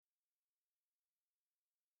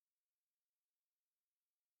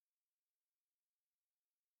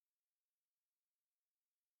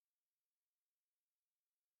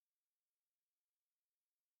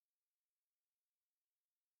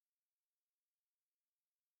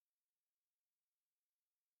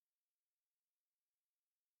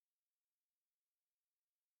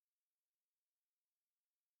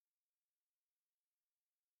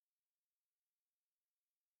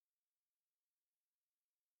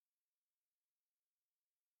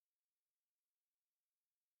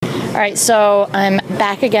All right, so I'm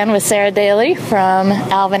back again with Sarah Daly from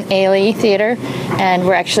Alvin Ailey Theater, and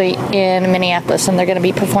we're actually in Minneapolis, and they're going to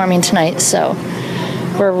be performing tonight, so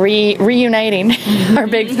we're reuniting our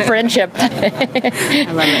big friendship. I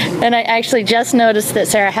love it. And I actually just noticed that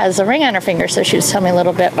Sarah has a ring on her finger, so she was telling me a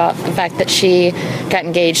little bit about the fact that she got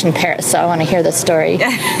engaged in Paris, so I want to hear the story.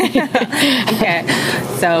 Okay,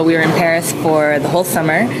 so we were in Paris for the whole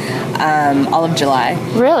summer, all of July.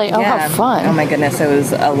 Really? Oh, Yeah. how fun. Oh my goodness, it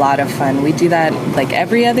was a lot of fun. We do that like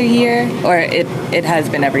every other year, or it has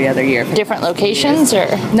been every other year. Different locations, or?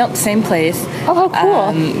 Nope, same place. Oh,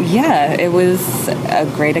 how cool. Yeah, it was a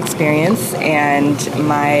great experience, and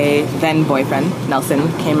my then boyfriend,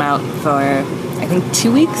 Nelson, came out for, I think,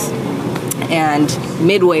 2 weeks. And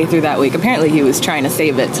midway through that week, apparently he was trying to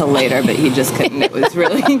save it till later, but he just couldn't. It was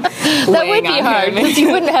really that would be hard, because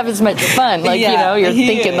you wouldn't have as much fun. Like, yeah, you're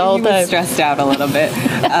thinking the whole he time. Was stressed out a little bit.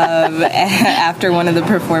 After one of the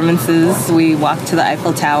performances, we walked to the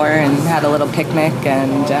Eiffel Tower and had a little picnic.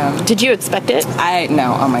 And did you expect it?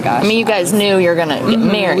 No. Oh my gosh. I mean, you guys knew you were going to get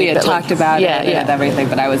married. We had talked about it and everything,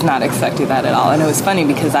 but I was not expecting that at all. And it was funny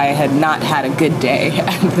because I had not had a good day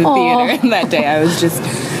at the theater that day.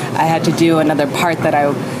 I had to do another part that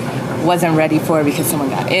I wasn't ready for because someone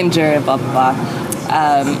got injured, blah, blah, blah.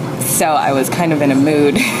 So I was kind of in a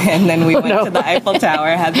mood. And then we went to the Eiffel Tower,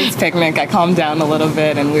 had this picnic. I calmed down a little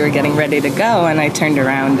bit, and we were getting ready to go. And I turned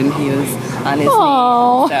around, and he was on his knee.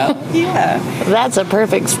 So, yeah. That's a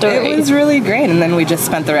perfect story. It was really great. And then we just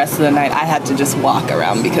spent the rest of the night. I had to just walk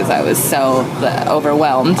around because I was so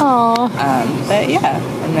overwhelmed. But, yeah.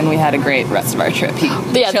 And then we had a great rest of our trip. He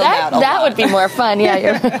chilled out a lot. That would be more fun. Yeah,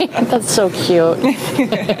 you're right. That's so cute.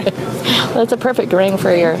 That's a perfect ring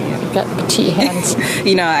for your petite hands.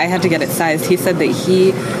 I had to get it sized. He said that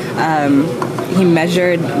he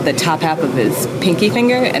measured the top half of his pinky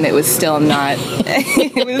finger, and it was still not.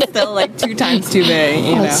 It was still like 2 times too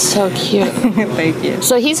big. That's so cute. Thank you.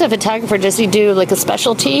 So he's a photographer. Does he do like a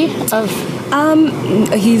specialty of?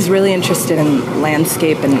 He's really interested in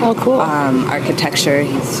landscape and cool. Architecture.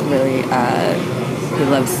 He's really he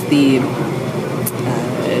loves the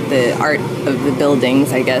art of the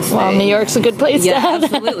buildings, I guess. Well, New York's a good place to have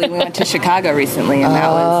that. Absolutely. We went to Chicago recently, and that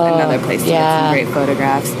was another place to get some great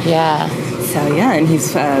photographs. Yeah. So, yeah, and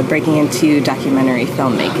he's breaking into documentary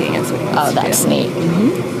filmmaking is what he wants to do. That's neat.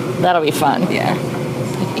 Mm-hmm. That'll be fun. Yeah.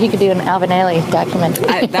 He could do an Alvin Ailey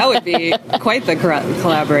documentary. That would be quite the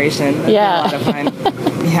collaboration. That'd be a lot of fun.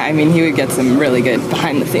 Yeah, I mean, he would get some really good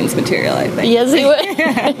behind-the-scenes material, I think. Yes, he would.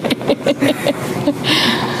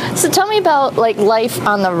 So tell me about life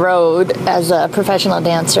on the road as a professional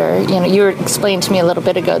dancer. You were explaining to me a little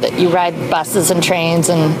bit ago that you ride buses and trains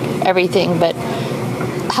and everything, but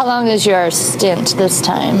how long is your stint this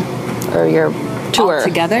time, or your tour? All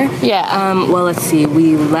together? Yeah. Well, let's see.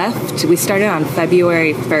 We started on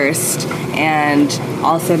February 1st, and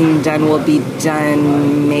all said and done, we'll be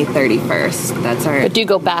done May 31st. That's our... But do you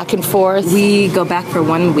go back and forth? We go back for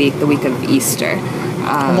 1 week, the week of Easter.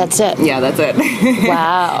 And that's it? Yeah, that's it.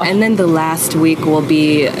 Wow. And then the last week we'll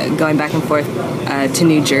be going back and forth to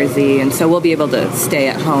New Jersey, and so we'll be able to stay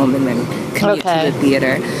at home and then commute to the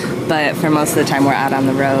theater. But for most of the time we're out on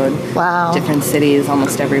the road. Wow. Different cities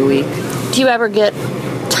almost every week. Do you ever get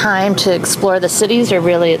time to explore the cities, or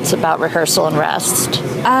really it's about rehearsal and rest?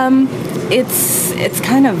 It's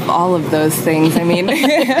kind of all of those things. I mean,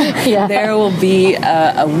 there will be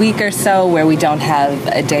a week or so where we don't have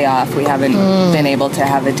a day off. We haven't been able to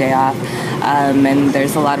have a day off. And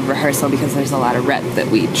there's a lot of rehearsal because there's a lot of rep that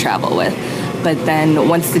we travel with. But then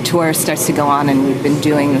once the tour starts to go on, and we've been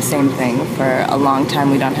doing the same thing for a long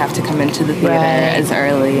time, we don't have to come into the theater as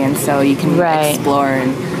early. And so you can explore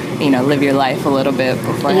and, live your life a little bit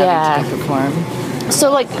before having to perform.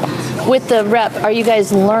 So, with the rep, are you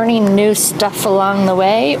guys learning new stuff along the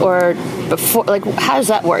way, or before? How does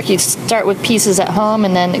that work? You start with pieces at home,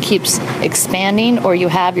 and then it keeps expanding, or you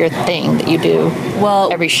have your thing that you do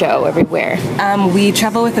every show, everywhere? We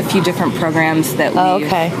travel with a few different programs that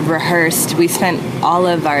we've rehearsed. We spent all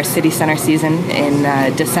of our City Center season in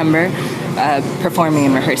December performing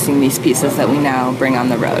and rehearsing these pieces that we now bring on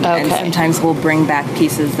the road. And sometimes we'll bring back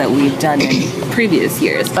pieces that we've done in previous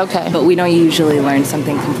years. But we don't usually learn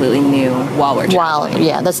something completely new while we're traveling.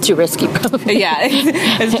 Yeah, that's too risky.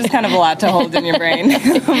 It's just kind of a lot to hold in your brain.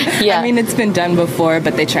 I mean, it's been done before,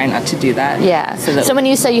 but they try not to do that. Yeah. So when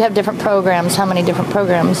you say you have different programs, how many different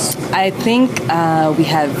programs? I think we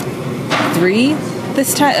have 3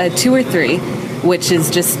 this time, 2 or 3. which is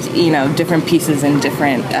just, different pieces in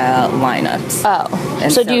different lineups. Oh.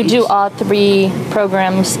 And So do you do all 3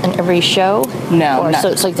 programs in every show? No. So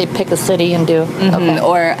it's like they pick a city and do... Okay.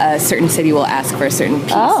 Or a certain city will ask for a certain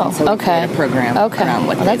piece. Oh, and so we okay. create a program around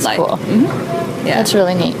what they'd That's like. cool. Yeah. That's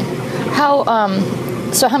really neat.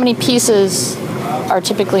 How many pieces are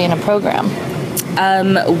typically in a program?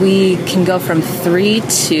 We can go from 3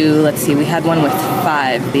 to, let's see, we had one with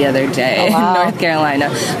 5 the other day in North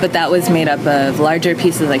Carolina, but that was made up of larger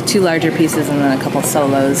pieces, like 2 larger pieces and then a couple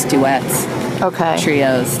solos, duets,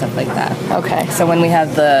 trios, stuff like that. Okay. So when we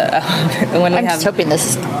have I'm just hoping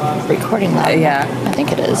this is recording loud. Yeah. I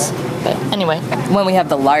think it is. But anyway. When we have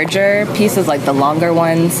the larger pieces, like the longer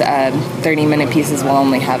ones, 30-minute pieces, we'll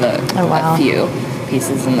only have a few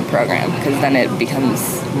pieces in the program, because then it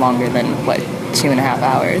becomes longer than 2.5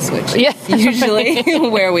 hours, which is usually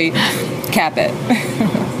where we cap it.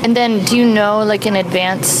 And then do you know, like, in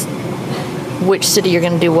advance which city you're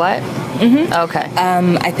going to do what? Okay.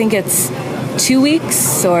 I think it's 2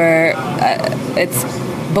 weeks, or it's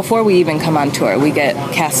before we even come on tour. We get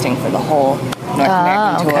casting for the whole North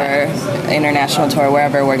American tour, international tour,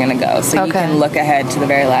 wherever we're going to go. So you can look ahead to the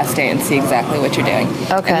very last day and see exactly what you're doing.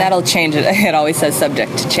 Okay. And that'll change it. It always says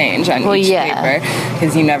subject to change on each paper,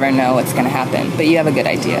 because you never know what's going to happen. But you have a good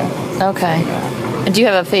idea. Okay. And do you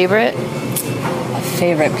have a favorite? A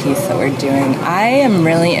favorite piece that we're doing? I am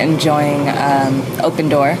really enjoying Open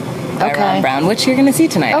Door by Ron Brown, which you're going to see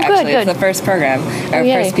tonight, actually. Good. It's the first program, or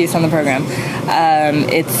first piece on the program.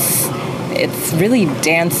 It's really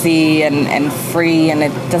dancey and free, and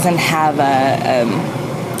it doesn't have a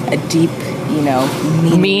deep,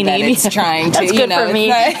 meaning that it's trying to. That's good for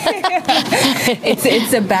me.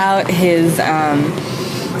 It's about his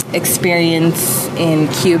experience in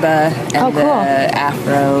Cuba and the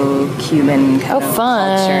Afro-Cuban kind of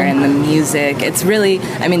culture and the music. It's really,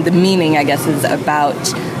 the meaning, I guess, is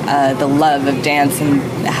about the love of dance and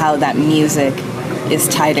how that music is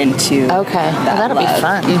tied into that'll love. Be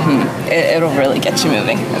fun. It'll really get you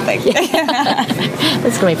moving, I think.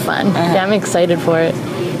 It's going to be fun. Yeah, I'm excited for it.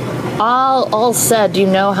 All said, do you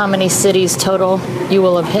know how many cities total you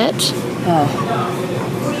will have hit?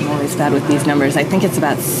 I'm always bad with these numbers. I think it's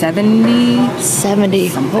about 70. 70.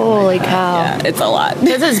 Holy cow. Yeah, it's a lot.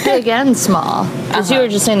 This is big and small. Because you were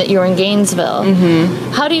just saying that you were in Gainesville.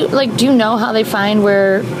 How do you know how they find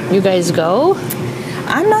where you guys go?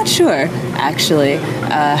 I'm not sure, actually,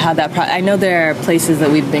 how that... I know there are places that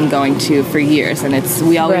we've been going to for years, and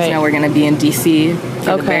we always know we're going to be in D.C.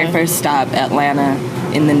 for the very first stop, Atlanta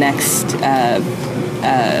in the next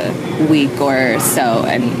week or so.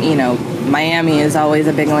 And, Miami is always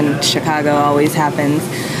a big one. Chicago always happens.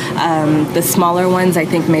 The smaller ones, I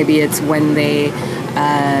think maybe it's when they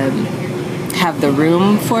have the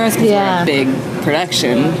room for us, because we're a big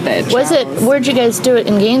production that travels. Where'd you guys do it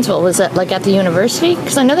in Gainesville? Was it like at the university?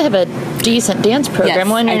 Because I know they have a decent dance program. Yes, I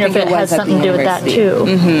wonder if it has something to do with that too.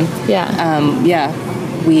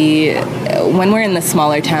 When we're in the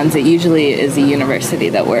smaller towns, it usually is a university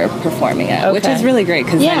that we're performing at, which is really great,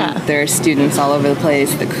 because then there are students all over the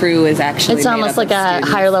place. The crew is actually it's almost like a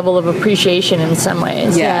higher level of appreciation in some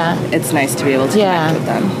ways. It's nice to be able to connect with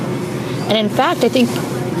them. And in fact, I think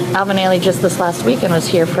Alvin Ailey just this last weekend was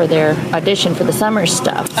here for their audition for the summer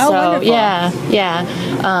stuff. Wonderful.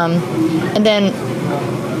 And then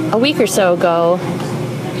a week or so ago,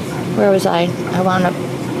 where was I? I wound up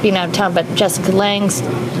being out of town, but Jessica Lang's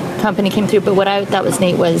company came through. But what I thought was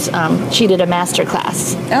neat was she did a master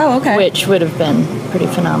class. Which would have been pretty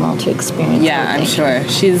phenomenal to experience. Yeah, I'm sure.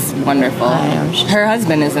 She's wonderful. Her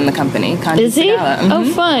husband is in the company. Kanji is he? Sagala.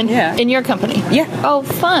 Oh, fun. Yeah. In your company? Yeah. Oh,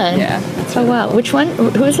 fun. Yeah. Oh, wow. Which one?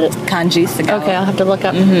 Who is it? Kanji Sagala. Okay, I'll have to look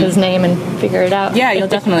up his name and figure it out. Yeah, you'll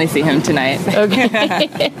definitely see him tonight.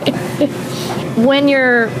 Okay. When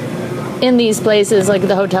you're in these places, like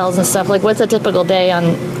the hotels and stuff, like what's a typical day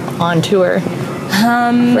on tour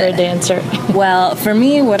for a dancer? Well, for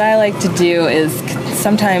me, what I like to do is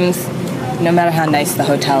sometimes, no matter how nice the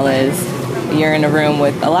hotel is, you're in a room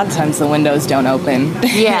with, a lot of times the windows don't open.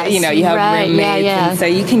 Yes, you have roommates, and so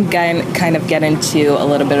you can kind of get into a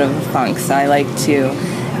little bit of a funk. So I like to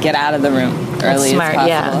get out of the room early as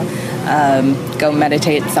possible. Go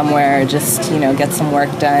meditate somewhere, just get some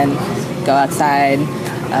work done, go outside,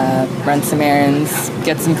 run some errands,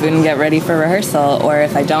 get some food, and get ready for rehearsal. Or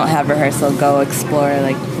if I don't have rehearsal, go explore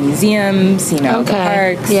like museums, the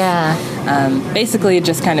parks. Basically,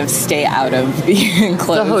 just kind of stay out of the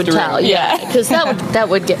enclosed hotel. room. Because that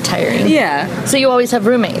would get tiring. Yeah. So you always have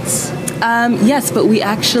roommates. Yes, but we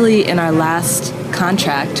actually, in our last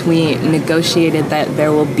contract, we negotiated that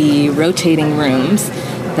there will be rotating rooms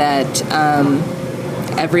that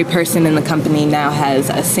every person in the company now has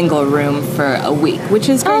a single room for a week, which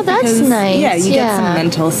is great. Oh, that's because, nice. Yeah, you get some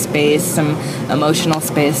mental space, some emotional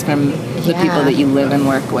space from the people that you live and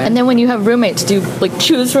work with. And then when you have roommates, do you like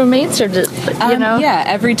choose roommates or just, you know? Yeah,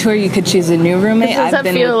 every tour you could choose a new roommate. I've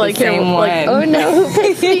been with like the same one. Like, oh no, who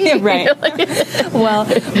picked me? Right. Well,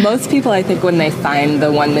 most people, I think, when they find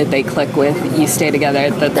the one that they click with, you stay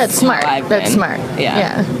together. That's smart. How I've that's been. smart.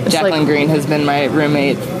 Yeah. Jacqueline Green has been my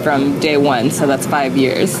roommate from day one, so that's 5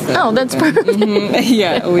 years. Oh, that's perfect.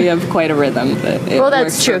 Yeah, we have quite a rhythm. Well,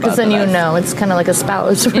 that's true, because then you know it's kind of like a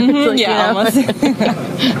spouse. Like, yeah, almost.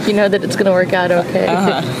 You know that it's going to work out okay.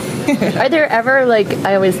 Are there ever, like,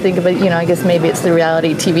 I always think of it, you know, I guess maybe it's the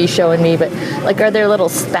reality TV show in me, but, like, are there little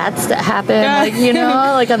spats that happen, like, you know,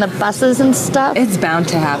 like on the buses and stuff? It's bound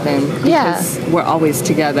to happen. Because we're always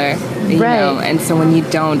together, you know, and so when you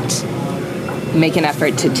don't make an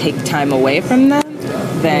effort to take time away from them,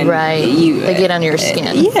 then they get under your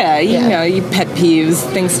skin. Yeah, you know, you pet peeves,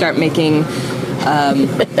 things start making...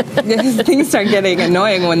 things start getting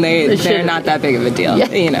annoying when they're not that big of a deal,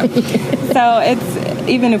 you know. So it's,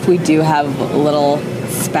 even if we do have little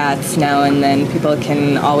spats now and then, people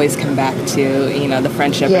can always come back to, you know, the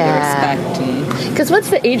friendship and the respect. Because what's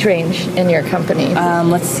the age range in your company?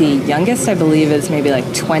 Let's see, youngest I believe is maybe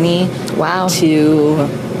like 20 to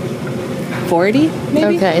 40,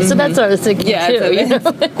 maybe. Okay, so that's what I was thinking too.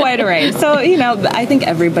 It's quite a range. So, you know, I think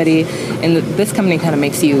everybody in this company kind of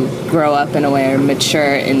makes you grow up in a way, or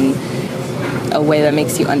mature in a way that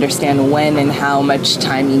makes you understand when and how much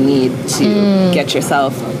time you need to get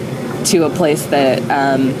yourself to a place that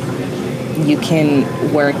you can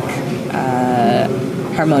work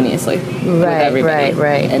harmoniously with everybody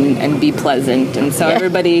and be pleasant. And so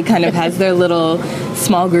everybody kind of has their little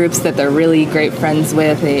small groups that they're really great friends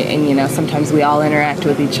with, and you know, sometimes we all interact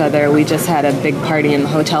with each other. We just had a big party in the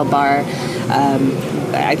hotel bar.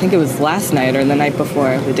 I think it was last night or the night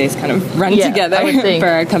before. The days kind of run together for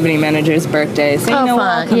our company manager's birthday. So you know, we'll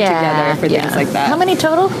all come together for things like that. How many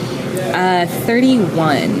total?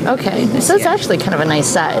 31. Okay, so it's actually kind of a nice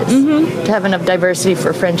size to have enough diversity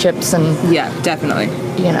for friendships. And yeah, definitely.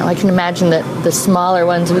 You know, I can imagine that the smaller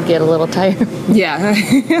ones would get a little tired. Yeah,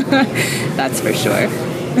 that's for sure.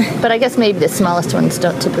 But I guess maybe the smallest ones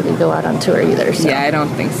don't typically go out on tour either. So. Yeah, I don't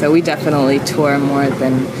think so. We definitely tour more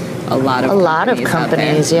than a lot of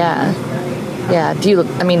companies. Yeah. Do you?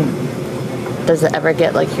 I mean, does it ever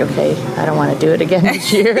get like, okay, I don't want to do it again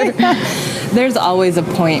this year? There's always a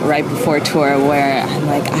point right before tour where I'm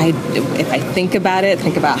like, if I think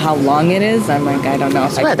about how long it is, I'm like, I don't know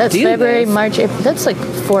if I can that's do February, this. March, April. That's like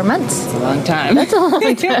 4 months. It's a long time. That's a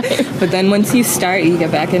long time. But then once you start, you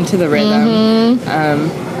get back into the rhythm.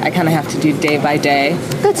 I kind of have to do day by day.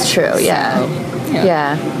 That's true,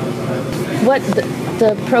 yeah. What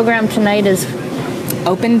the program tonight is?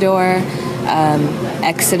 Open Door,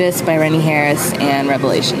 Exodus by Rennie Harris, and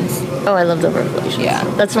Revelations. Oh, I love the Revelations. Yeah.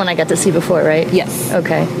 That's one I got to see before, right? Yes.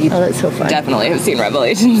 Okay. That's so fun. Definitely have seen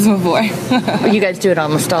Revelations before. You guys do it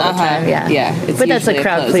almost all the time, yeah. Yeah. But that's a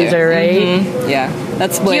crowd pleaser, right? Yeah.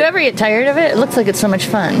 That's what... Do you ever get tired of it? It looks like it's so much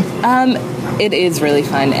fun. It is really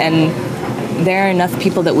fun, and there are enough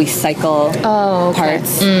people that we cycle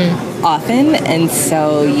parts often, and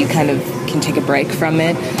so you kind of can take a break from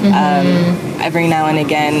it. Every now and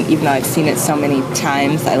again, even though I've seen it so many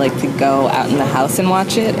times, I like to go out in the house and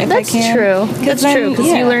watch it if I can. That's true, because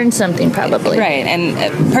you learn something probably. Right,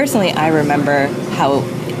 and personally, I remember how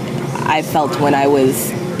I felt when I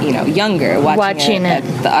was, you know, younger, watching it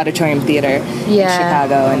at the Auditorium Theater in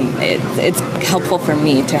Chicago, and it's helpful for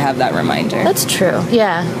me to have that reminder. That's true,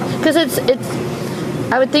 yeah, because it's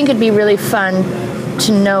I would think it'd be really fun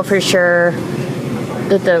to know for sure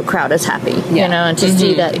that the crowd is happy, you know, and to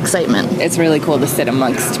see that excitement. It's really cool to sit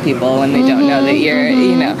amongst people when they don't know that you're,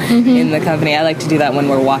 you know, in the company. I like to do that when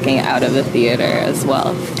we're walking out of the theater as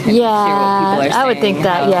well. Hear what people are saying, I would think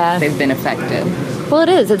that, they've been affected. Well, it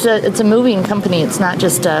is. It's a moving company. It's not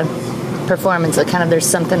just a performance. It kind of, there's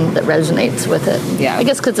something that resonates with it. Yeah. I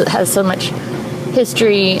guess because it has so much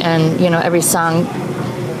history, and, you know, every song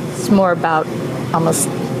is more about almost,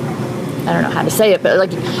 I don't know how to say it, but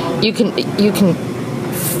like you can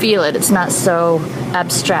feel it. It's not so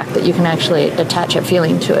abstract that you can actually attach a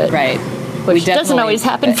feeling to it. Right. Which doesn't always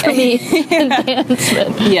happen for me in dance.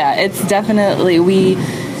 But. Yeah, it's definitely, we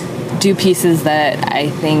do pieces that I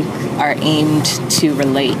think are aimed to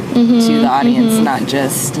relate to the audience, not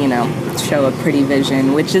just, you know, show a pretty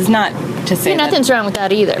vision, which is not to say nothing's wrong with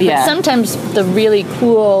that either. Yeah. But sometimes the really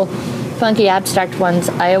cool, funky, abstract ones,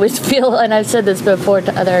 I always feel, and I've said this before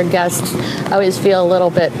to other guests, I always feel a little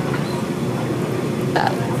bit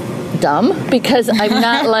dumb because I'm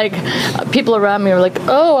not like people around me are like,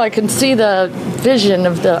 oh, I can see the vision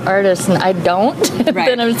of the artist and I don't. Right.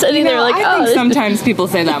 Then I'm sitting there like, I think sometimes people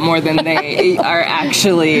say that more than they are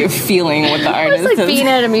actually feeling what the artist is. It's like being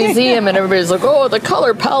at a museum and everybody's like, oh, the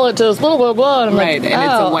color palette is blah, blah, blah. And I'm right, like, and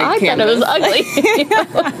it's a white canvas. I thought it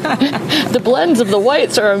was ugly. The blends of the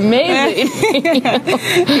whites are amazing.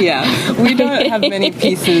 Yeah, we don't have many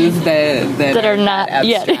pieces that are not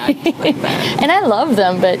abstract like that. And I love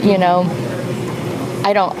them, but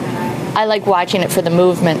I like watching it for the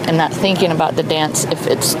movement and not thinking about the dance if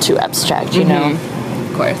it's too abstract, you know.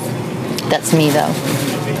 Of course. That's me though.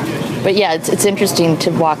 But yeah, it's interesting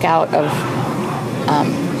to walk out of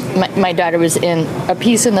my daughter was in a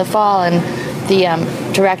piece in the fall, and the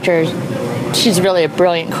director, she's really a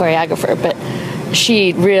brilliant choreographer, but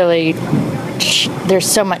she really there's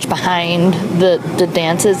so much behind the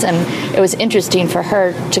dances, and it was interesting for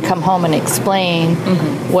her to come home and explain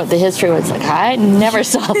what the history was. Like, I never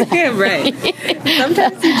saw that. Yeah, right.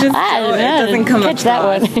 Sometimes you just it doesn't come catch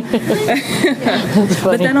across. That one.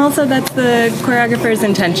 But then also that's the choreographer's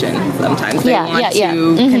intention. Sometimes they want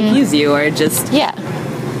to confuse you or just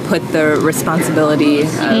put the responsibility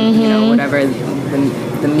of whatever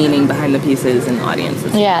the meaning behind the pieces and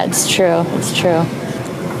audiences. Yeah, it's true. It's true.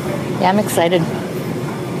 Yeah, I'm excited.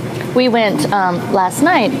 We went last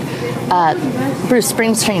night. Bruce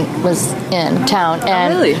Springsteen was in town,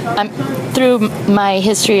 and really? Through my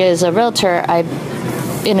history as a realtor, I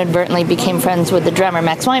inadvertently became friends with the drummer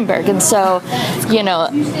Max Weinberg, and so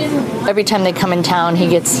every time they come in town, he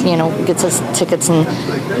gets us tickets and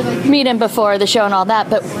meet him before the show and all that.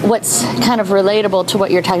 But what's kind of relatable to what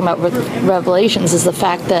you're talking about with Revelations is the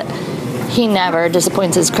fact that he never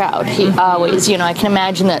disappoints his crowd. He always, I can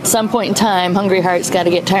imagine that at some point in time, Hungry Heart's got to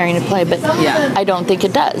get tiring to play, but I don't think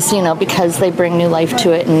it does, because they bring new life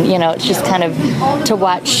to it. And, it's just kind of to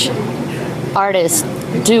watch artists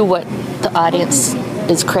do what the audience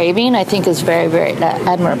is craving, I think is very, very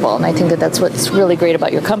admirable. And I think that's what's really great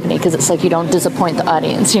about your company, because it's like you don't disappoint the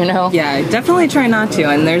audience, Yeah, I definitely try not to.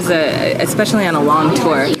 And there's especially on a long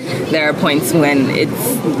tour, there are points when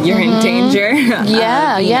you're in danger.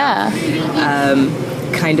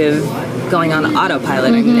 Kind of going on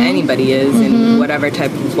autopilot. I mean, anybody is in whatever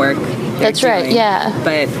type of work they're doing.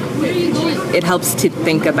 But it helps to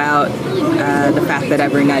think about the fact that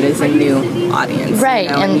every night is a new audience.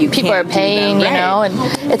 Right, and people are paying, and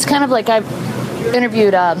it's kind of like I've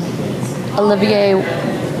interviewed Olivier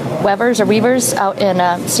Weavers out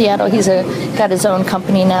in Seattle. He's got his own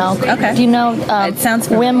company now. Okay. Do you know it sounds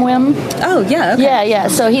familiar. Wim? Oh, yeah. Okay. Yeah.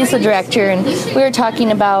 So he's the director, and we were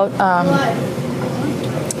talking about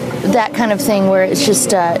that kind of thing where it's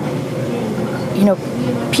just,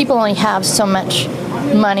 people only have so much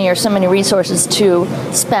money or so many resources to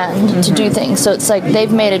spend to do things. So it's like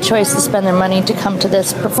they've made a choice to spend their money to come to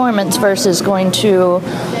this performance versus going to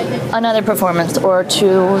another performance or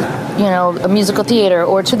to, a musical theater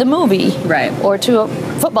or to the movie. Right. Or to a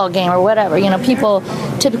football game or whatever. People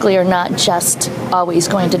typically are not just always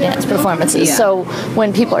going to dance performances. Yeah. So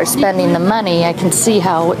when people are spending the money, I can see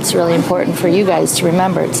how it's really important for you guys to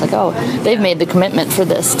remember. It's like, oh, they've made the commitment for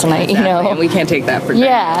this tonight, Exactly. And we can't take that for granted.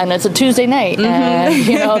 Yeah, and it's a Tuesday night. And,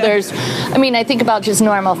 I think about just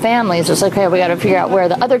normal families. It's like, okay, we got to figure out where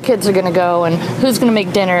the other kids are going to go and who's going to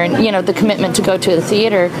make dinner. And, the commitment to go to the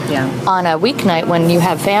theater on a weeknight when you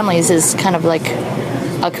have families is kind of like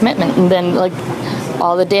a commitment. And then, like,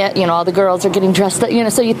 all the all the girls are getting dressed up,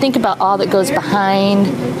 so you think about all that goes behind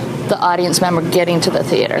the audience member getting to the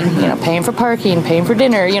theater, paying for parking, paying for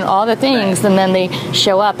dinner, all the things, and then they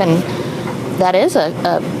show up, and that is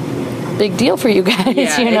a big deal for you guys,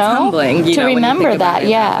 it's humbling, to remember that,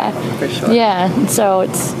 for sure. Yeah, so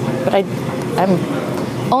but I'm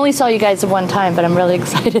only saw you guys one time, but I'm really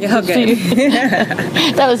excited to see you.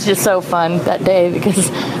 That was just so fun that day, because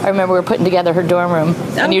I remember we were putting together her dorm room,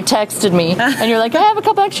 and you texted me, and you're like, I have a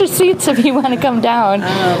couple extra seats if you want to come down.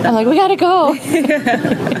 I'm like, we gotta go.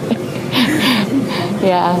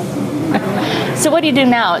 Yeah. So what do you do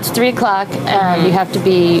now? It's 3:00, and you have to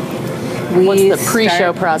be... What's the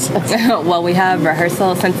pre-show process? Well, we have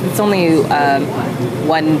rehearsal, since it's only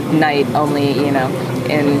one night only,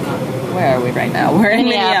 where are we right now? We're in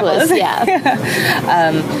Minneapolis.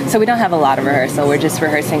 Yeah. So we don't have a lot of rehearsal. We're just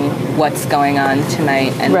rehearsing what's going on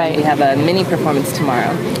tonight, and we have a mini performance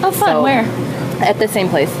tomorrow. Oh, fun. So, where? At the same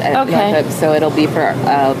place at Northrop, so it'll be for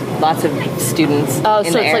lots of students in the area. Oh,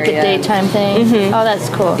 so it's like a daytime thing? Oh, that's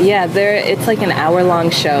cool. Yeah, it's like an hour-long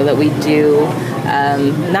show that we do,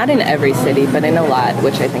 not in every city, but in a lot,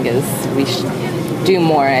 which I think we should do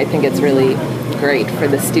more. I think it's really great for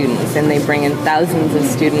the students, and they bring in thousands of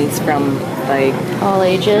students from like all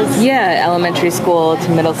ages. Yeah, elementary school to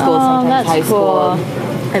middle school, sometimes high school.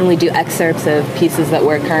 And we do excerpts of pieces that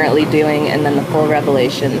we're currently doing, and then the full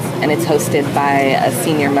revelations. And it's hosted by a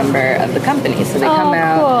senior member of the company, so they come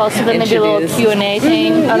out. Cool. So then they do a little Q&A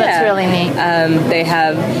thing. Oh, that's really neat. They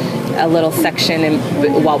have a little section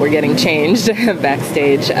while we're getting changed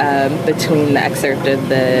backstage between the excerpt of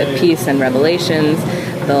the piece and revelations.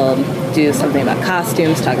 They'll do something about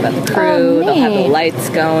costumes, talk about the crew. They'll have the lights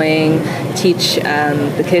going, teach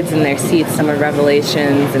the kids in their seats some of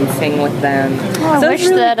Revelations, and sing with them. I wish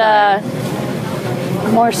really that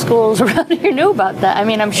more schools around here knew about that. I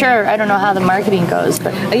mean, I'm sure, I don't know how the marketing goes,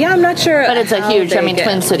 but yeah, I'm not sure. But it's a huge, I mean,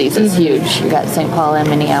 Twin Cities is huge. You got St. Paul and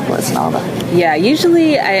Minneapolis and all that. Yeah,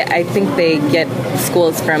 usually I think they get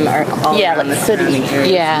schools from all around the surrounding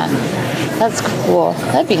areas. Yeah. That's cool.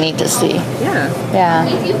 That'd be neat to see. Yeah.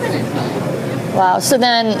 Yeah. Wow. So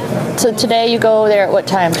today you go there at what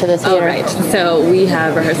time to the theater? Oh, right. So we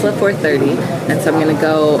have rehearsal at 4:30, and so I'm going to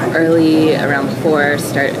go early around 4,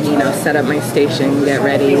 start, set up my station, get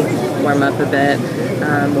ready, warm up a bit.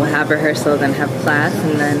 We'll have rehearsal, then have class,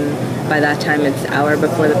 and then by that time it's an hour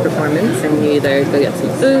before the performance, and you either go get some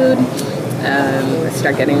food,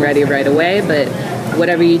 start getting ready right away, but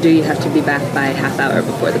whatever you do, you have to be back by half hour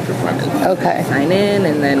before the performance. Okay. Sign in,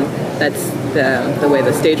 and then that's the way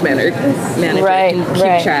the stage manager can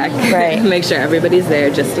keep track. Right. Make sure everybody's there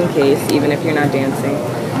just in case, even if you're not dancing.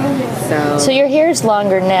 So your hair's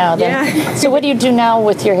longer now. Yeah. So what do you do now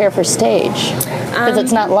with your hair for stage? Because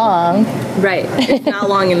it's not long. Right. It's not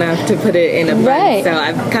long enough to put it in a bun. Right. So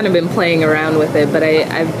I've kind of been playing around with it, but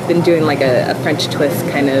I've been doing like a French twist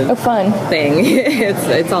kind of thing.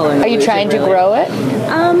 It's all in. Are you trying to grow it?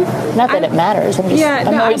 Not that it matters.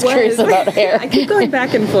 I'm always curious about hair. I keep going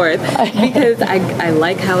back and forth because I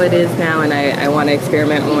like how it is now, and I want to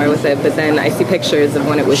experiment more with it. But then I see pictures of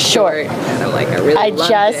when it was short, and I'm like, I really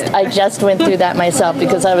loved it. I just went through that myself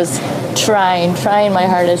because I was trying my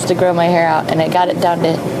hardest to grow my hair out, and I got it down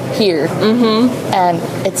to here. Mm-hmm.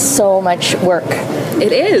 And it's so much work.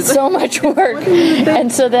 It is. So much work.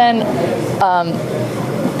 And so then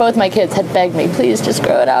both my kids had begged me, please just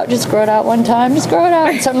grow it out. Just grow it out one time. Just grow it out.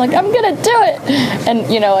 And so I'm like, I'm going to do it.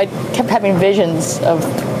 And, I kept having visions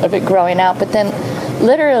of it growing out. But then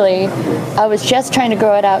literally, I was just trying to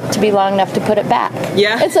grow it out to be long enough to put it back.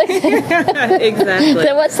 Yeah. It's like exactly.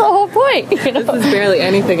 Then what's the whole point? This is barely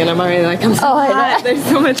anything, and I'm already like, I'm so hot. There's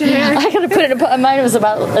so much hair. I gotta put it in mine was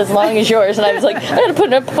about as long as yours, and I was like, I gotta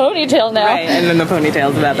put it in a ponytail now. Right, and then the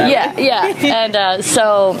ponytail's about that. Yeah. And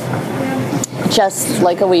so just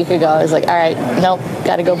like a week ago, I was like, all right, nope,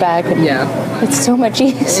 gotta go back. And it's so much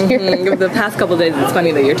easier. Mm-hmm. The past couple of days, it's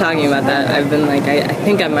funny that you're talking about that. I've been like, I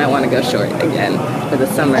think I might want to go short again for the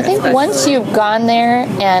summer. I think once you've gone there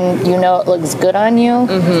and it looks good on you,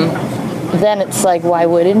 then it's like, why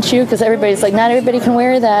wouldn't you? Because everybody's like, not everybody can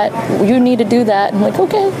wear that. You need to do that. I'm like,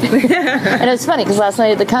 okay. And it was funny because last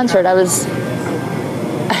night at the concert, I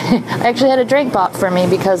actually had a drink bought for me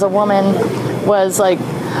because a woman was like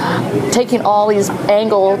taking all these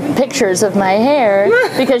angled pictures of my hair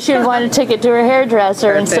because she wanted to take it to her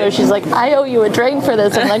hairdresser. Perfect. And so she's like, I owe you a drink for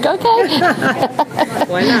this. I'm like, okay.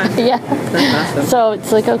 Why not? Yeah. That's awesome. So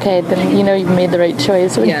it's like, okay, then you've made the right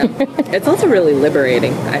choice. It's also really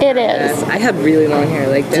liberating. It is. I had really long hair.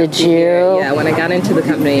 Did you? Yeah, when I got into the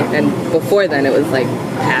company, and before then it was like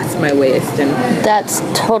past my waist. And that's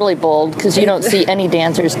totally bold because you don't see any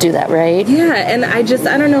dancers do that, right? Yeah, and I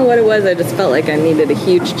don't know what it was. I just felt like I needed a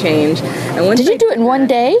huge change. And once did you do it in one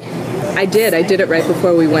day? I did it right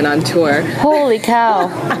before we went on tour. Holy cow.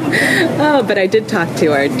 But I did talk to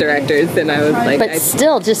our directors, and I was like... But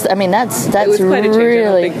still, that's it was quite a change. Really...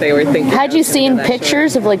 I don't think they were thinking... Had you seen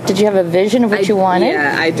pictures of, did you have a vision of what you wanted?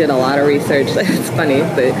 Yeah, I did a lot of research. It's funny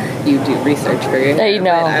that you do research for your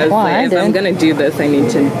hair. I was like, if I'm going to do this, I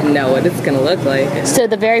need to know what it's going to look like. So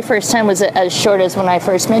the very first time, was it as short as when I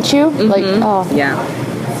first met you? Mm-hmm. Yeah.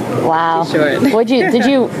 Wow. Short. Did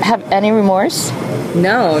you have any remorse?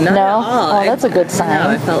 No, not at all. Oh, that's a good sign. No,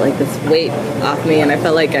 I felt like this weight off me, and I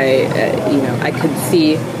felt like I could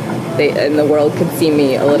see, and the world could see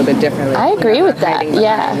me a little bit differently. I agree with that.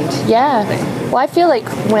 Yeah. Well, I feel like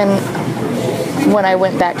when when I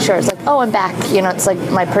went back short, it's like, oh, I'm back. You know, it's like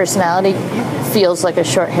my personality feels like a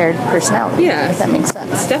short-haired personality. Yeah. If that makes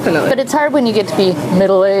sense. Definitely. But it's hard when you get to be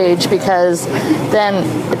middle-aged because then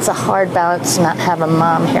it's a hard balance to not have a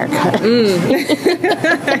mom haircut. I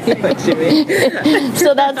know what you mean.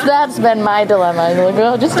 So that's been my dilemma. I'm like,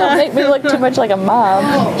 well, just don't make me look too much like a mom.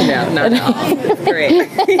 No, not at all. It's great.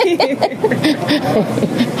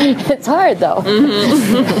 It's hard, though.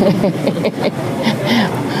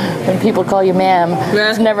 When people call you ma'am,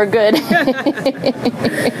 it's never good.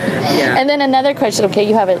 Yeah. And then another question. Okay,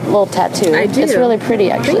 you have a little tattoo. I do. It's really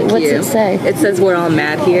pretty, actually. Thank What's you. it say? It says we're all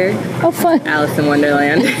mad here. Oh, fun. Alice in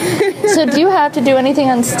Wonderland. So do you have to do anything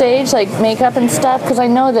on stage, like makeup and stuff? Because I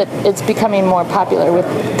know that it's becoming more popular.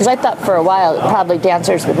 Because I thought for a while probably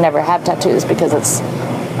dancers would never have tattoos because it's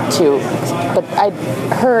too. But I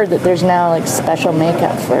heard that there's now like special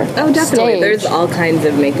makeup for Oh, definitely. stage. There's all kinds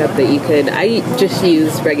of makeup that you could. I just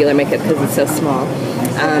use regular makeup because it's so small.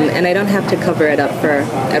 And I don't have to cover it up for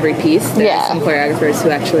every piece. There Yeah. are some choreographers who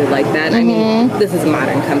actually like that. I mean, this is a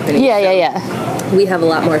modern company. Yeah. We have a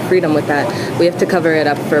lot more freedom with that. We have to cover it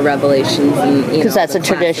up for Revelations and Because that's the a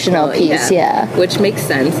traditional classical- piece, yeah. which makes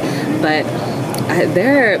sense. But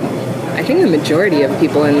I think the majority of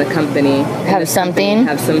people in the company Have something?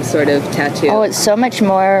 have some sort of tattoo. Oh, it's so much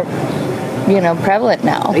more, prevalent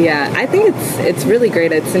now. Yeah, I think it's really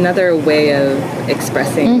great. It's another way of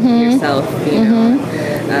expressing yourself.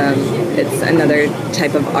 It's another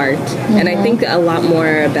type of art, and I think a lot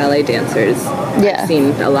more ballet dancers. Yeah. I've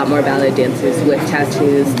seen a lot more ballet dancers with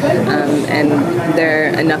tattoos, and there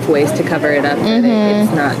are enough ways to cover it up that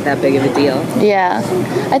it's not that big of a deal. Yeah.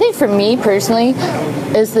 I think for me personally,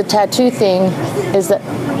 is the tattoo thing is that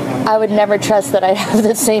I would never trust that I have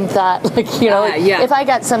the same thought. Like, yeah. if I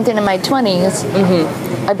got something in my 20s,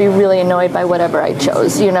 I'd be really annoyed by whatever I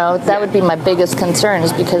chose. That would be my biggest concern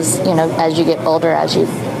is because, as you get older, as you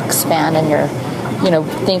expand and you're,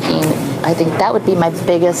 thinking, I think that would be my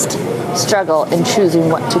biggest struggle in choosing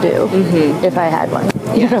what to do if I had one,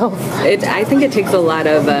 I think it takes a lot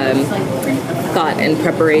of thought and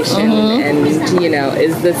preparation, and it's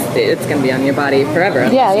going to be on your body forever.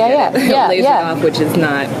 Yeah. Laser off, which is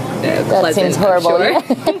not That pleasant. seems horrible. I'm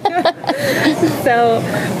sure. So,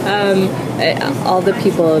 all the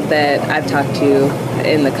people that I've talked to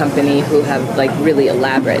in the company who have like really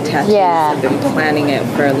elaborate tattoos have been planning it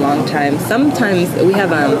for a long time. Sometimes we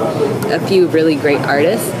have a few really great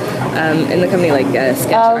artists in the company, like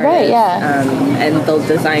sketch artists, right, yeah. and they'll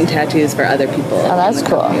design tattoos for other people. Oh, that's in the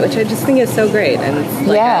cool. company, which I just think is so great, and it's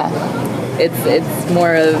like it's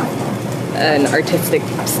more of an artistic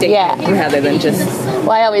statement rather than just.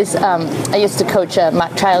 Well, I always I used to coach a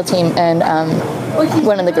mock trial team, and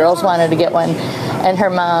one of the girls wanted to get one, and her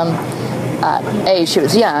mom, she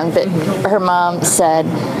was young, but her mom said,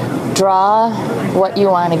 draw what you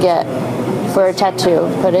want to get for a tattoo,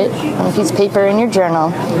 put it on a piece of paper in your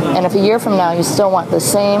journal, and if a year from now you still want the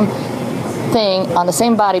same thing on the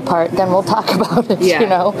same body part, then we'll talk about it,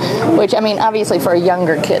 which, I mean, obviously for a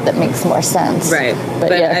younger kid that makes more sense. Right. But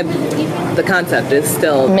the concept is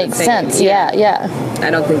still makes the same. sense, yeah. I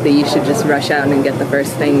don't think that you should just rush out and get the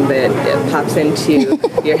first thing that pops into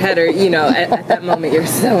your head, or, at that moment you're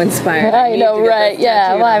so inspired. I know, right,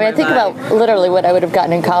 yeah. Well, I mean, I think about literally what I would have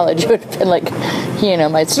gotten in college. It would have been like,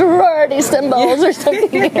 my sorority symbols or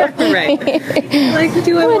something. Right. Like,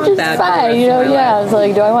 do I want that? Fine, It's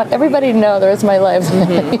like, do I want everybody to know the rest of my life?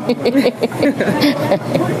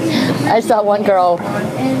 I saw one girl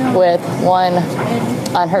with one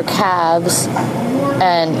on her calves,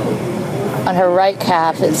 and on her right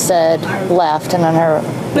calf it said left, and on her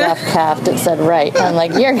left calf it said right. I'm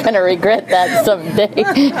like, you're going to regret that someday.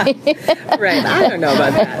 Right. I don't know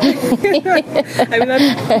about that. I mean,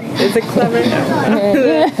 is it clever?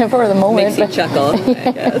 Yeah, for the moment. Makes you chuckle,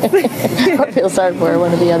 I guess. Or feel sorry for her,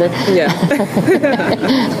 one or the other. Yeah.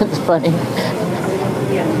 It's funny.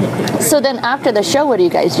 So then after the show, what do you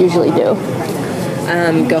guys usually do?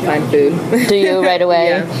 Go find food. Do you right away?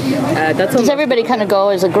 Yeah. Does everybody kind of go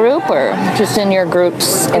as a group, or just in your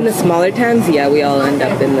groups? In the smaller towns, we all end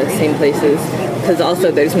up in the same places. Because also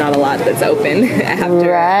there's not a lot that's open after.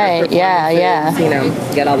 Right, yeah.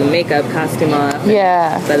 Get all the makeup, costume off.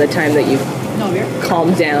 Yeah. By the time that you've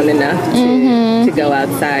calmed down enough to go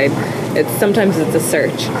outside, sometimes it's a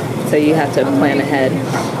search. So you have to plan ahead.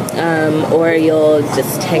 Or you'll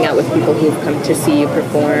just hang out with people who've come to see you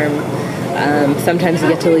perform. Sometimes you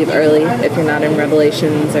get to leave early if you're not in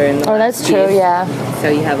Revelations or in the that's true, yeah. So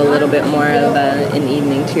you have a little bit more of an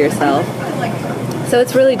evening to yourself. So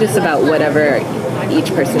it's really just about whatever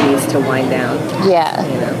each person needs to wind down. Yeah.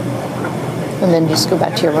 and then just go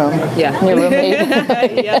back to your room. Yeah. And your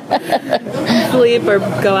roommate. Yeah. Sleep or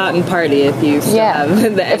go out and party if you still have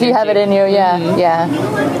the energy. If you have it in you, yeah.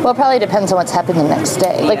 Well, it probably depends on what's happening the next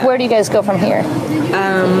day. Like, where do you guys go from here?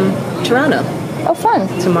 Toronto. Oh, fun.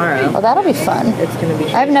 Tomorrow. Well, that'll be fun. It's going to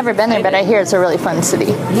be I've never been there, but I hear it's a really fun city.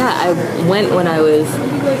 Yeah, I went when I was...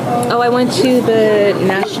 I went to the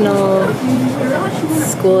National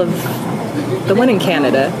School of... The one in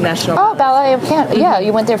Canada, National... Oh, Ballet of Canada. Yeah,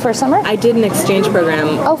 you went there for a summer? I did an exchange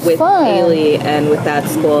program with fun. Ailey, and with that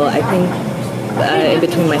school, I think in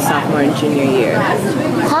between my sophomore and junior year.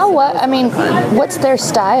 What's their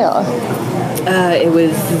style? It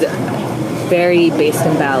was very based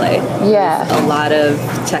in ballet. Yeah. A lot of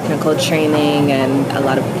technical training and a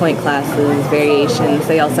lot of point classes, variations.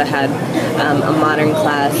 They also had a modern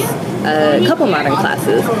class, a couple modern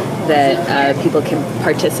classes that people can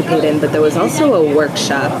participate in, but there was also a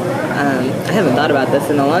workshop. I haven't thought about this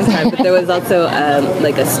in a long time, but there was also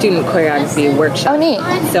like a student choreography workshop. Oh, neat.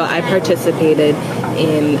 So I participated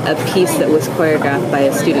in a piece that was choreographed by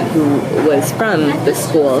a student who was from the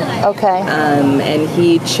school. Okay. And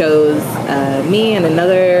he chose me and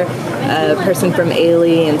another person from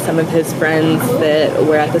Ailey and some of his friends that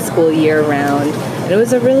were at the school year round. And it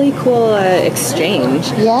was a really cool exchange.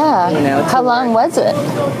 Yeah. How long was it?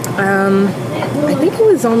 I think it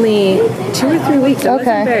was only 2 or 3 weeks. It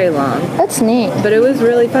wasn't very long. That's neat. But it was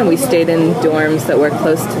really fun. We stayed in dorms that were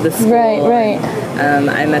close to the school. Right.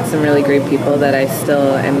 I met some really great people that I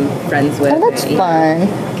still am friends with. Oh, that's fun.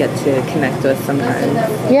 Get to connect with sometimes.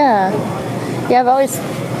 Yeah, I've always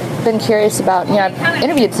been curious about, I've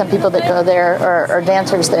interviewed some people that go there or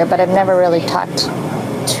dancers there, but I've never really talked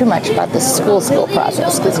too much about the school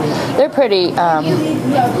process, because they're pretty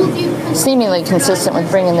seemingly consistent with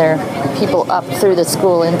bringing their people up through the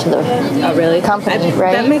school into the company,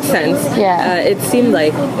 right? That makes sense. Yeah. It seemed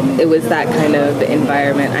like it was that kind of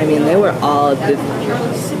environment. I mean, they were all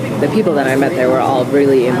the people that I met there were all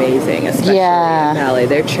really amazing, especially in ballet.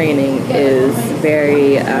 Their training is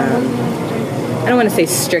very I don't want to say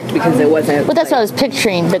strict because it wasn't. Well, that's what I was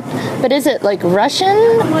picturing, but is it like Russian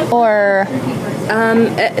or?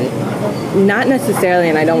 Not necessarily,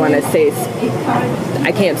 and I don't want to say.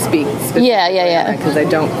 I can't speak specifically. Yeah. Because I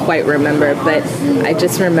don't quite remember, but I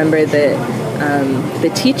just remember that the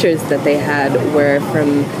teachers that they had were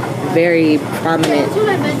from very prominent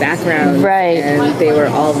backgrounds, right? And they were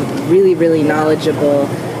all really, really knowledgeable.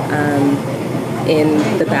 In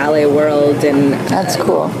the ballet world, and that's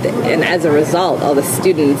cool. And as a result, all the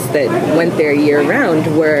students that went there year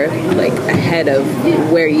round were like ahead of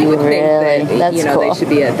where you would think that they should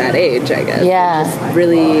be at that age, I guess. Yeah, just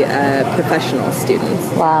really professional students.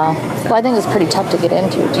 Wow. So. Well, I think it's pretty tough to get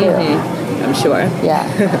into too. Mm-hmm. I'm sure.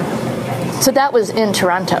 Yeah. So that was in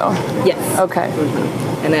Toronto. Yes. Okay.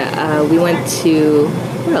 Mm-hmm. And we went to,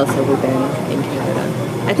 where else have we been in Canada?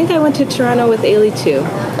 I think I went to Toronto with Ailey too,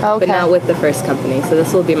 but not with the first company. So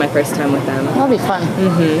this will be my first time with them. That'll be fun.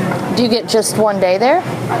 Mm-hmm. Do you get just one day there?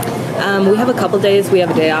 We have a couple days. We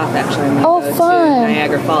have a day off actually. I'm going to go to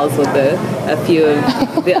Niagara Falls with a few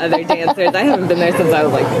of the other dancers. I haven't been there since I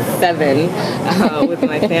was like 7 with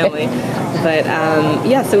my family. But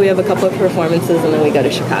so we have a couple of performances and then we go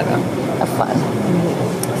to Chicago. Fun.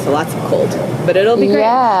 So lots of cold, but it'll be great.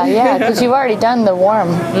 Yeah, because you've already done the warm.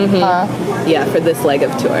 Mm-hmm. Yeah, for this leg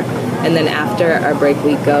of tour. And then after our break,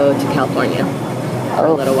 we go to California for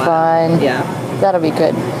a little while. Fun. Yeah. That'll be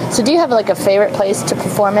good. So do you have like a favorite place to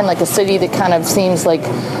perform in, like a city that kind of seems like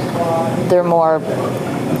they're more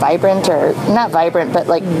vibrant, or not vibrant, but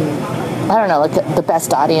like, I don't know, like the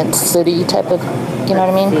best audience city type of, you know what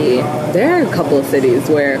I mean? There are a couple of cities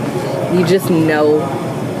where you just know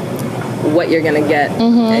what you're going to get,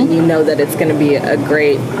 and you know that it's going to be a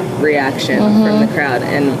great reaction from the crowd,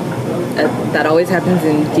 and that always happens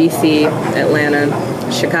in DC, Atlanta,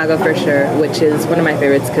 Chicago for sure, which is one of my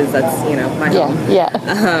favorites because that's my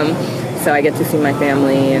home. So I get to see my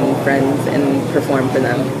family and friends and perform for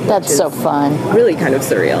them. That's so fun. Really kind of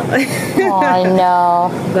surreal. Oh, I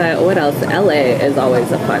know. But what else? LA is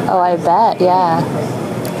always a fun. Oh, I bet. Yeah.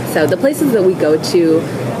 So the places that we go to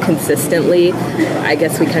consistently, I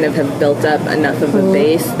guess we kind of have built up enough of a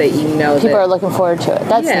base that people are looking forward to it.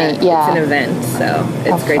 That's neat. Yeah, it's an event, so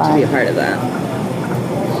it's great to be a part of that.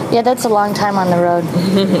 Yeah, that's a long time on the road.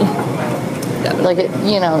 Like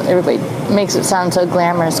everybody makes it sound so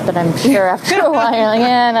glamorous, but I'm sure after a while you're like,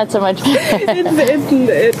 not so much.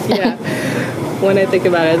 Yeah. When I think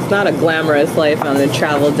about it, it's not a glamorous life on a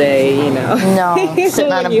travel day, No,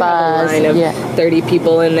 sitting on a bus. Have a line of 30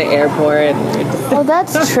 people in the airport, and you're just Oh,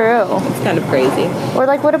 that's true. It's kind of crazy. Or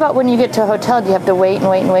like, what about when you get to a hotel? Do you have to wait and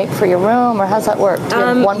wait and wait for your room, or how's that work? Do you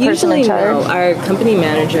have one person in charge? No. Our company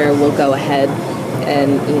manager will go ahead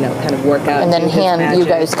and kind of work out and then hand you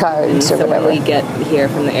guys cards or whatever. When we get here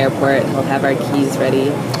from the airport, he'll have our keys ready.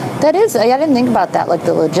 That is, I didn't think about that, like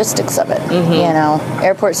the logistics of it.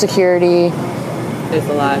 Airport security. There's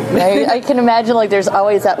a lot. I can imagine, like, there's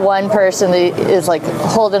always that one person that is, like,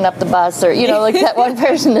 holding up the bus, or, like, that one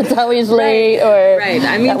person that's always late, or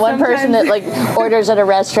I mean, that one person that, like, orders at a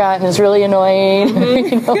restaurant and is really annoying.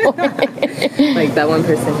 Like that one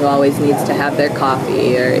person who always needs to have their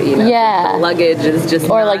coffee, or, the luggage is just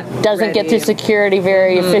or, like, doesn't get through security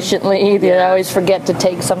very efficiently. They always forget to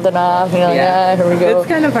take something off. Here we go. It's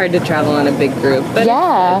kind of hard to travel in a big group, but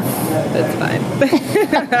that's fine.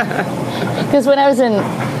 Because when I was in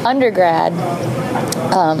undergrad,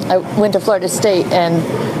 I went to Florida State, and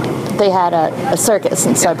they had a circus,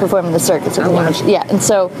 and so I performed in the circus. And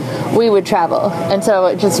so we would travel, and so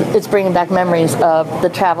it's bringing back memories of the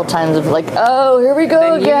travel times of, like, oh, here we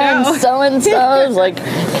go again, so and so's like,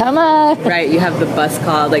 come on. Right, you have the bus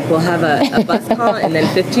call. Like, we'll have a bus call, and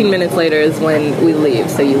then 15 minutes later is when we leave.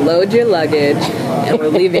 So you load your luggage, and we're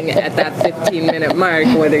leaving at that 15-minute mark,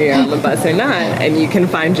 whether you're on the bus or not, and you can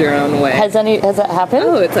find your own way. Has that happened?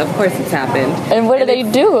 Oh, of course it's happened. And what do they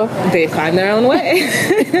do? They find their own way.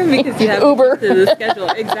 Because you have Uber. to the schedule.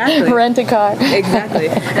 Exactly. Rent a car. Exactly.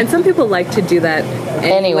 And some people like to do that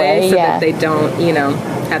anyway so that they don't,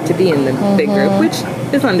 have to be in the big group, which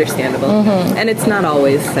is understandable. And it's not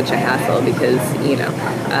always such a hassle because,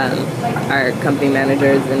 our company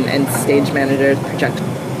managers and stage managers,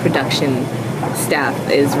 production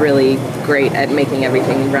staff is really great at making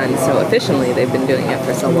everything run so efficiently. They've been doing it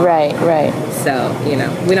for so long. Right. So,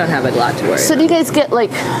 we don't have a lot to worry So do you guys get,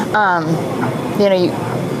 like,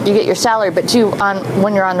 you get your salary, but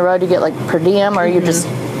when you're on the road, you get, like, per diem, or are you just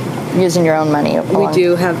using your own money? We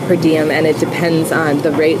do have per diem, and it depends on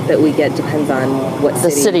the rate that we get. Depends on what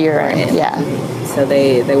city you're in. Yeah. So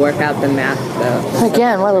they work out the math, though.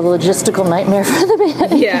 Again, what a logistical nightmare for the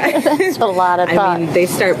band. Yeah. That's a lot of thought. I mean, they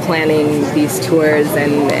start planning these tours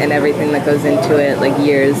and everything that goes into it, like,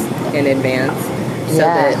 years in advance, so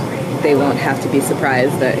that they won't have to be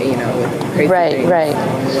surprised that, with crazy things.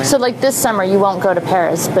 Right. So, like, this summer, you won't go to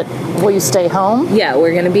Paris, but will you stay home? Yeah,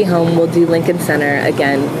 we're going to be home. We'll do Lincoln Center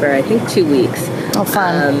again for, I think, 2 weeks. Oh,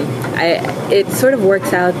 fun. It sort of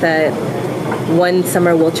works out that one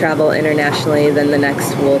summer we'll travel internationally, then the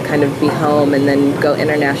next we'll kind of be home, and then go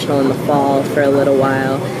international in the fall for a little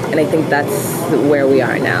while. And I think that's where we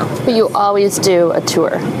are now. But you always do a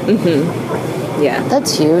tour. Yeah.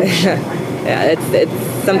 That's huge. Yeah,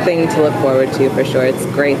 it's something to look forward to for sure. It's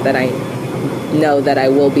great that I know that I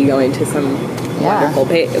will be going to some wonderful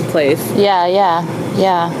place. Yeah.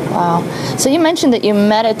 Wow. So you mentioned that you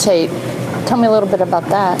meditate. Tell me a little bit about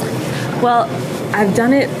that. Well, I've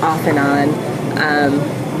done it off and on,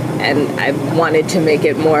 and I've wanted to make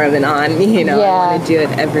it more of an on. I want to do it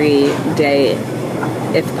every day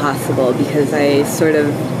if possible, because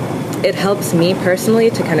it helps me personally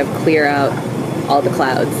to kind of clear out all the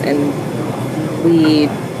clouds. And we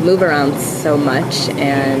move around so much,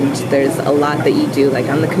 and there's a lot that you do, like,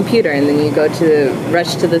 on the computer, and then you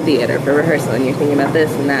rush to the theater for rehearsal, and you're thinking about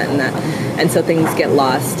this and that and that, and so things get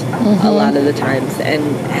lost a lot of the times. And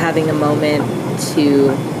having a moment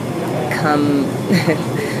to come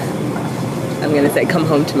come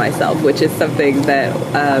home to myself, which is something that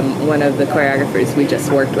one of the choreographers we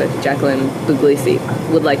just worked with, Jacqueline Buglisi,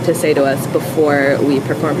 would like to say to us before we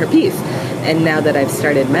perform her piece. And now that I've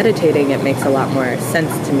started meditating, it makes a lot more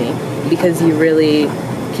sense to me, because you really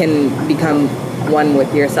can become one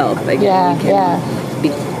with yourself. Again,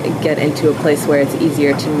 you can get into a place where it's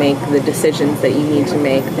easier to make the decisions that you need to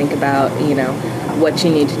make, think about, what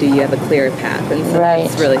you need to do. You have a clearer path. And so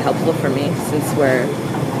that's really helpful for me, since we're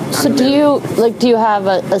So do you have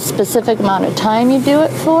a specific amount of time you do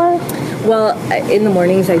it for? Well, in the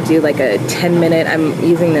mornings I do like a 10-minute, I'm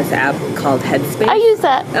using this app called Headspace. I use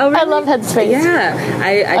that. Oh, really? I love Headspace.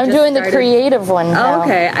 Yeah. I'm doing the creative one now. Oh,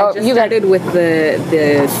 okay. I just started with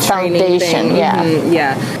the foundation, thing.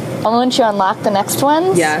 Yeah. And once you unlock the next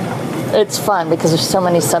ones, it's fun because there's so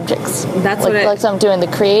many subjects. That's like I'm doing the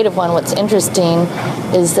creative one. What's interesting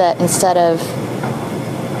is that instead of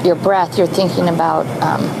your breath, you're thinking about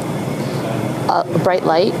a bright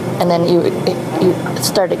light, and then you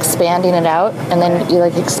start expanding it out, and then you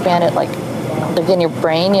expand it like in your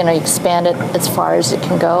brain. You expand it as far as it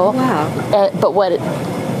can go. Wow. But what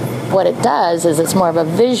it does is it's more of a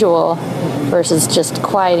visual versus just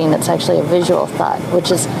quieting. It's actually a visual thought,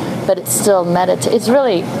 which is but it's still It's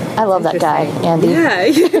really, I love that guy, Andy. Yeah,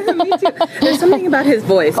 me too. There's something about his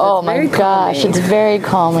voice. Oh my gosh, it's very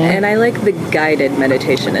calming. And I like the guided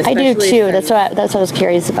meditation. I do too. That's what I was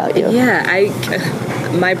curious about you. Yeah,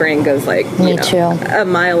 my brain goes like too. a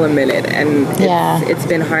mile a minute, and it's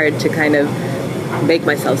been hard to kind of make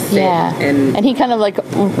myself sit. Yeah. And he kind of like,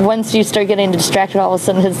 once you start getting distracted, all of a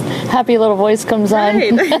sudden his happy little voice comes on.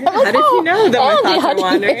 Right. How does he know that my thoughts are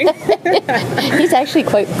wandering? He's actually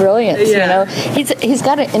quite brilliant, you know. He's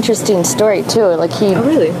got an interesting story too. Like he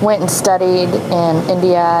went and studied in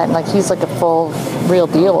India, and like he's like a full real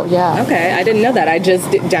deal. Yeah. Okay, I didn't know that. I just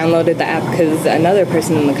downloaded the app because another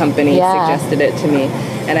person in the company suggested it to me.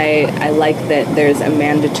 And I like that there's a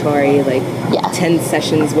mandatory 10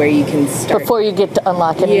 sessions where you can start before you get to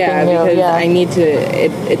unlock anything new. Because I need to.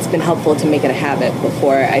 It's been helpful to make it a habit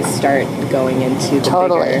before I start going into the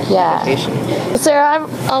bigger meditation. Sarah,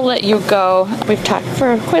 I'll let you go. We've talked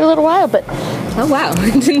for quite a little while, but oh wow, it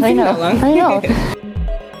didn't seem that long. I know.